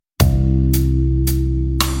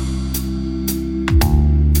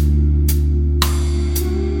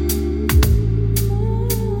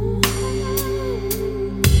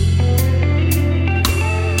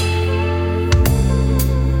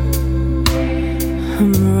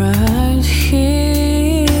I'm right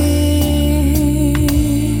here.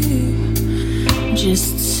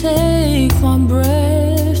 Just take my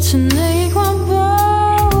breath to make my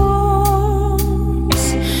bones.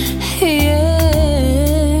 Yeah,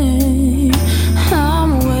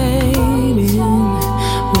 I'm waiting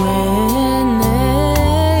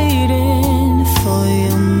for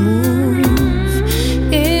your move.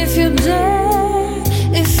 If you're there,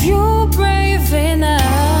 if you're brave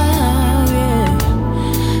enough, yeah,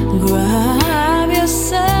 grab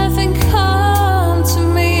yourself and come to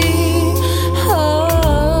me.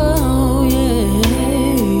 Oh yeah,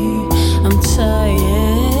 I'm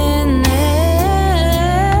tired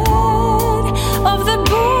of the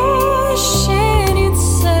bullshit you're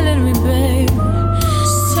telling me, babe.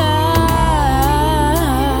 Stop,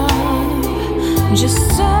 just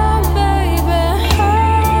stop, baby.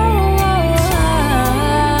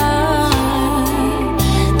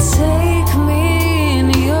 Take me in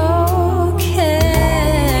your cage.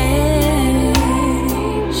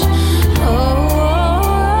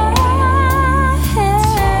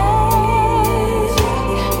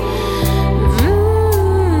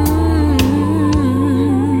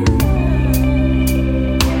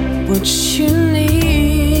 But you